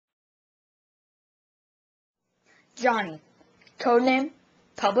Johnny. Codename,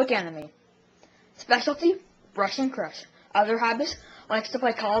 Public Enemy. Specialty, Brush and Crush. Other hobbies, likes to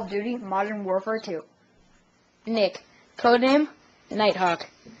play Call of Duty Modern Warfare 2. Nick. Codename, Nighthawk.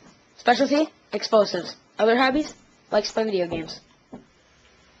 Specialty, explosives. Other hobbies, likes to play video games.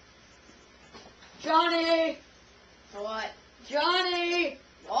 Johnny! What? Johnny!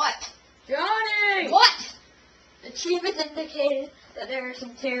 What? Johnny! What? The chief has indicated that there are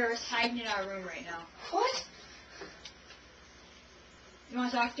some terrorists hiding in our room right now. What? You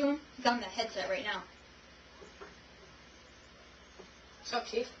want to talk to him? He's on the headset right now. What's up,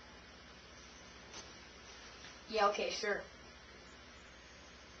 Chief? Yeah, okay, sure.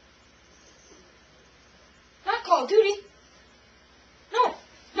 Not Call of Duty. No!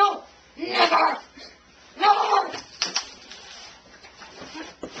 No! Never! No!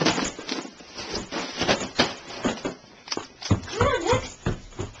 Come on, Nick.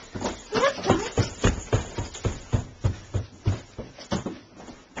 Let's go.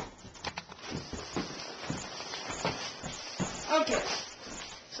 Okay.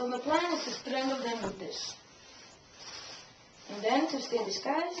 So the plan is to strangle them with this. And then, to stay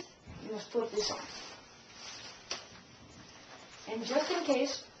disguised, you must put this on. And just in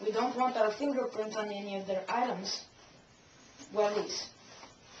case we don't want our fingerprints on any of their items, well, these.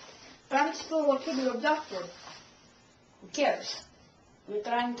 Parents still will keep you abducted. Who cares? We're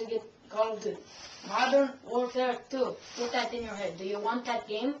trying to get Call of Duty. Modern Warfare 2. Put that in your head. Do you want that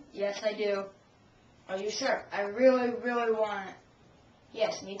game? Yes, I do. Are you sure? I really, really want it.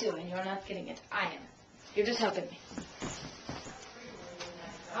 Yes, me too. And you're not getting it. I am. You're just helping me.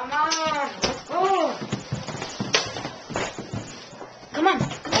 Come on, let's go. Come on,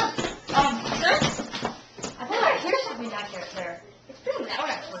 come on. Sir? I think I hear something down here, sir. It's pretty loud,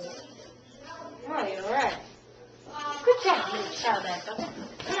 actually. Oh, you're right. Good job, you shout that, okay?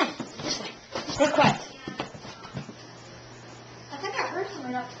 Come on, this way. Stay quiet. I think I heard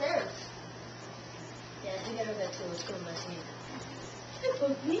someone upstairs. Yeah, I think I heard that too. Let's go investigate. Hey,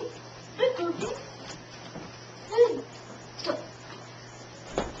 Pookie. Hey, Pookie. Hey, let's go.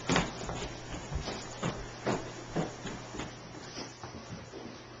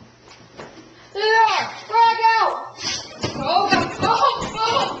 There! Frog out!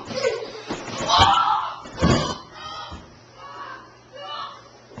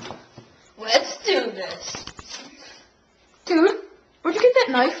 Let's do this. Dude, where'd you get that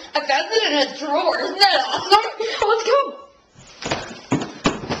knife? I found it in a drawer. Isn't that awesome? Let's go.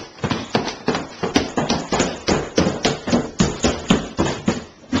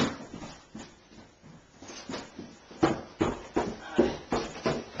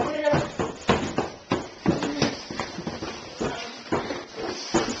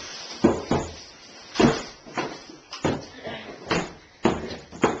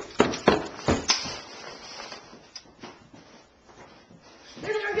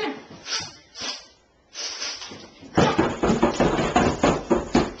 There again.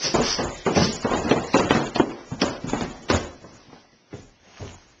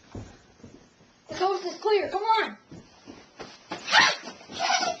 The coast is clear. Come on. My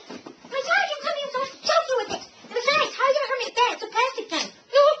dad can come in so I can choke you with it. And besides, how are you gonna hurt me with that? It's a plastic gun.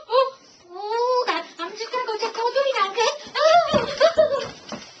 Oh, God. I'm just gonna go check Call of Duty now, okay?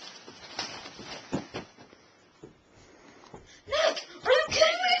 Nick, are you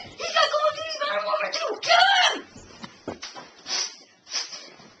kidding me? He's got Call of Duty Modern Warfare 2. Kill him!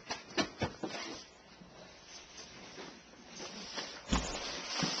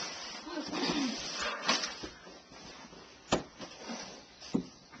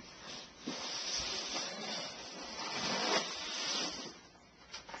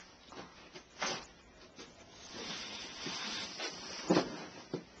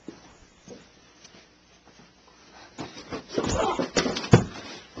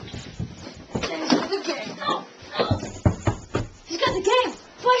 The game. No, no. He's got the game.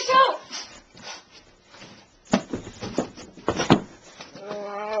 Flash out.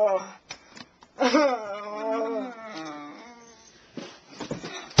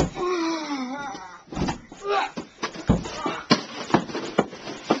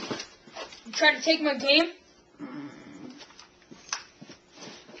 You trying to take my game?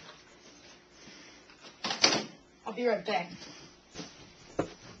 I'll be right back.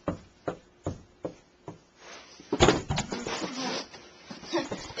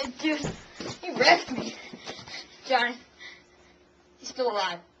 Dude, he wrecked me. Johnny, he's still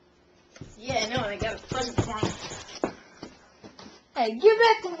alive. Yeah, I know, and I got a present for him. Hey, give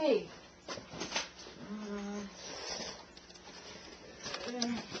back to me.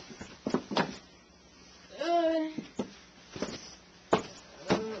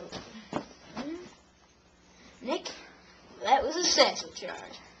 Nick? essential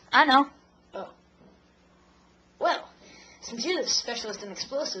charge. I know. Well, since you're the specialist in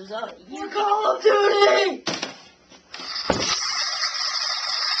explosives, you Call of Duty!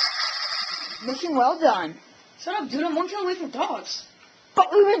 Mission well done. Shut up, dude. I'm 1 kill away from dogs. But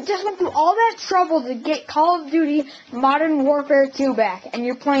just went through all that trouble to get Call of Duty Modern Warfare 2 back, and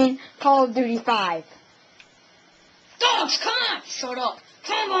you're playing Call of Duty 5. Dogs, come on! Shut up.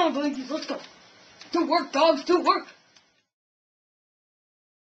 Come on, baby. Let's go. Do work, dogs. Do work.